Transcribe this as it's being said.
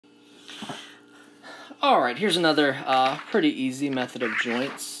Alright, here's another pretty easy method of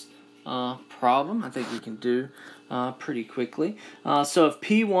joints problem I think we can do pretty quickly. So if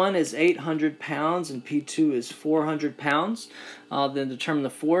P1 is 800 pounds and P2 is 400 pounds, then determine the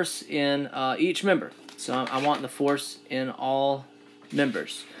force in each member. So I want the force in all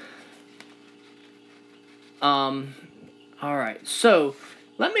members. Alright, so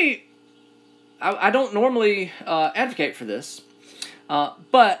let me... I don't normally advocate for this.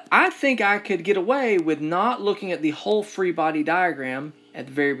 But I think I could get away with not looking at the whole free body diagram at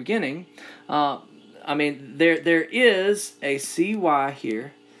the very beginning. I mean, there is a CY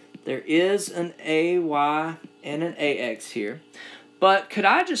here. There is an AY and an AX here. But could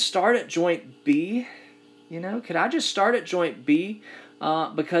I just start at joint B? You know, could I just start at joint B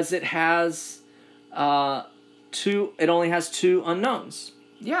because it has it only has two unknowns?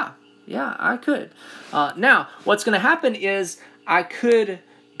 Yeah, I could. Now, what's going to happen is I could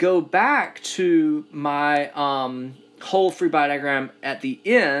go back to my whole free body diagram at the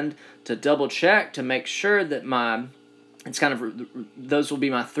end to double check to make sure that those will be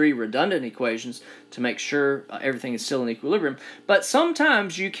my three redundant equations to make sure everything is still in equilibrium. But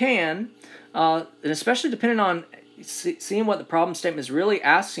sometimes you can, and especially depending on seeing what the problem statement is really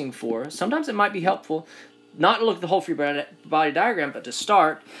asking for, sometimes it might be helpful not to look at the whole free body diagram, but to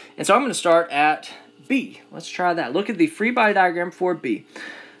start. And so I'm going to start at B. Let's try that. Look at the free body diagram for B.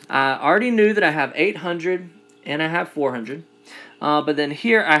 I already knew that I have 800 and I have 400. But then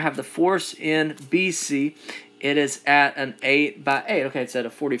here I have the force in BC. It is at an 8 by 8. Okay, it's at a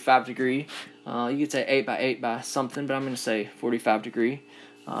 45 degree. You could say 8 by 8 by something, but I'm going to say 45 degree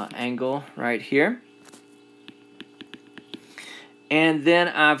angle right here. And then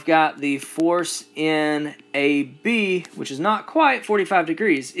I've got the force in AB, which is not quite 45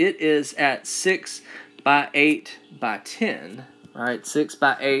 degrees. It is at 6 by 8 by 10. Right? 6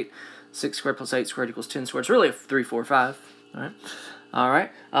 by 8. 6 squared plus 8 squared equals 10 squared. It's really a 3, 4, 5. All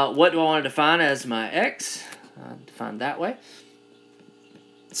right. What do I want to define as my x? Define that way.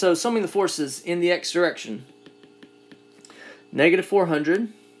 So summing the forces in the x direction. Negative 400.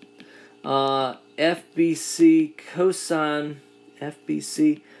 FBC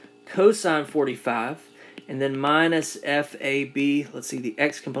cosine 45, and then minus FAB. Let's see, the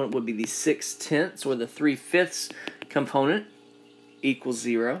x component would be the 6/10 or the 3/5 component equals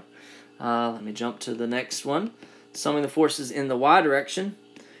 0. Let me jump to the next one. Summing the forces in the y direction.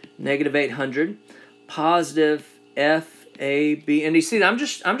 Negative 800, positive FAB, and you see that I'm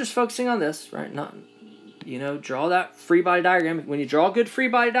just focusing on this, right? Not, you know, draw that free body diagram. When you draw good free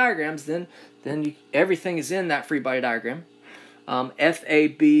body diagrams, then everything is in that free body diagram.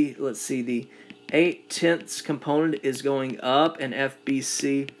 FAB, let's see, the 8/10 component is going up, and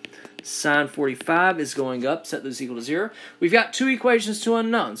FBC sine 45 is going up. Set those equal to 0. We've got two equations to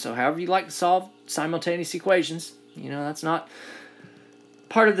unknown, so however you like to solve simultaneous equations, you know, that's not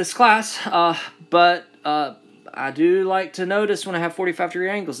part of this class, but I do like to notice when I have 45 degree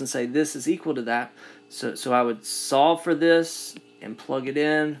angles and say this is equal to that. So I would solve for this and plug it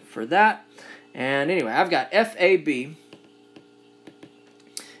in for that. And anyway, I've got FAB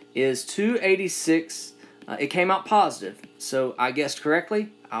is 286. It came out positive, so I guessed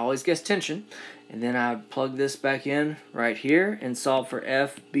correctly. I always guess tension. And then I plug this back in right here and solve for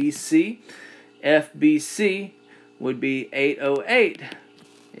FBC. FBC would be 808.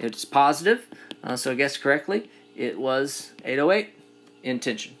 It's positive, so I guessed correctly. It was 808 in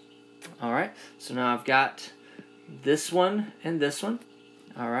tension. All right, so now I've got this one and this one.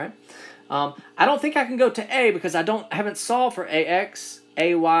 All right. I don't think I can go to A because I haven't solved for AX,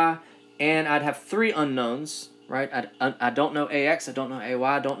 AY, and I'd have three unknowns, right? I don't know AX, I don't know AY,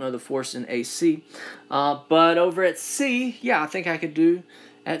 I don't know the force in AC. But over at C, yeah, I think I could do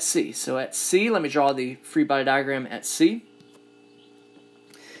at C. So at C, let me draw the free body diagram at C.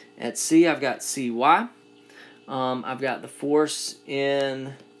 At C, I've got CY. I've got the force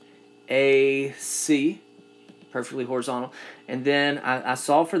in AC, perfectly horizontal. And then I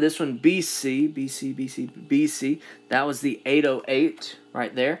solved for this one, BC. That was the 808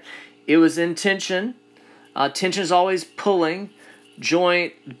 right there. It was in tension. Tension is always pulling.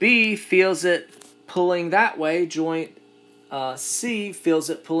 Joint B feels it pulling that way. Joint C feels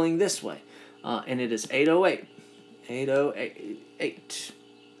it pulling this way. And it is 808. 808.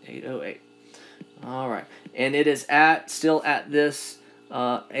 808. All right. And it is still at this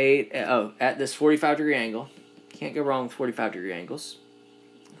at this 45 degree angle. Can't go wrong with 45 degree angles.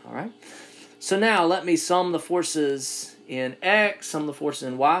 All right. So now let me sum the forces in X, sum the forces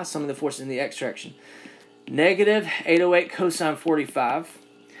in Y, sum the forces in the X direction. Negative 808 cosine 45,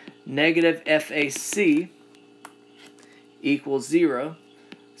 negative FAC equals 0.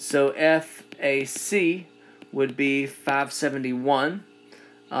 So FAC would be 571.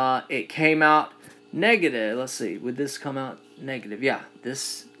 It came out negative. Let's see. Would this come out negative? Yeah,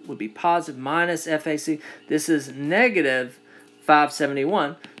 this would be positive minus FAC. This is negative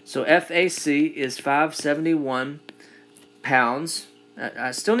 571. So FAC is 571 pounds. I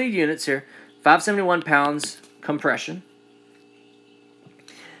still need units here. 571 pounds compression.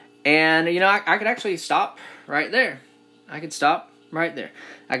 And, you know, I could actually stop right there. I could stop right there.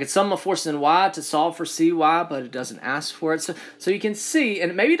 I could sum of forces in Y to solve for CY, but it doesn't ask for it. So you can see,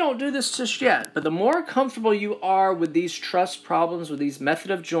 and maybe don't do this just yet, but the more comfortable you are with these truss problems, with these method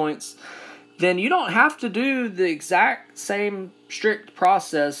of joints, then you don't have to do the exact same strict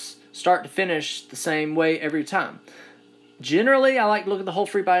process, start to finish, the same way every time. Generally, I like to look at the whole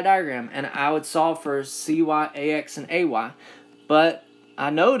free body diagram, and I would solve for CY, AX, and AY. But I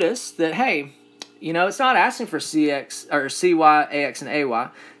noticed that, hey, you know, it's not asking for CX or CY, AX, and AY.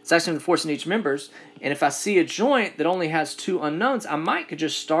 It's asking for the force in each members. And if I see a joint that only has two unknowns, I might could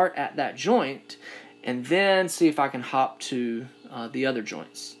just start at that joint and then see if I can hop to the other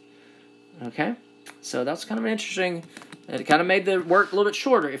joints. Okay? So that's kind of interesting. It kind of made the work a little bit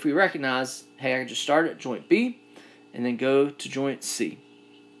shorter if we recognize, hey, I can just start at joint B and then go to joint C.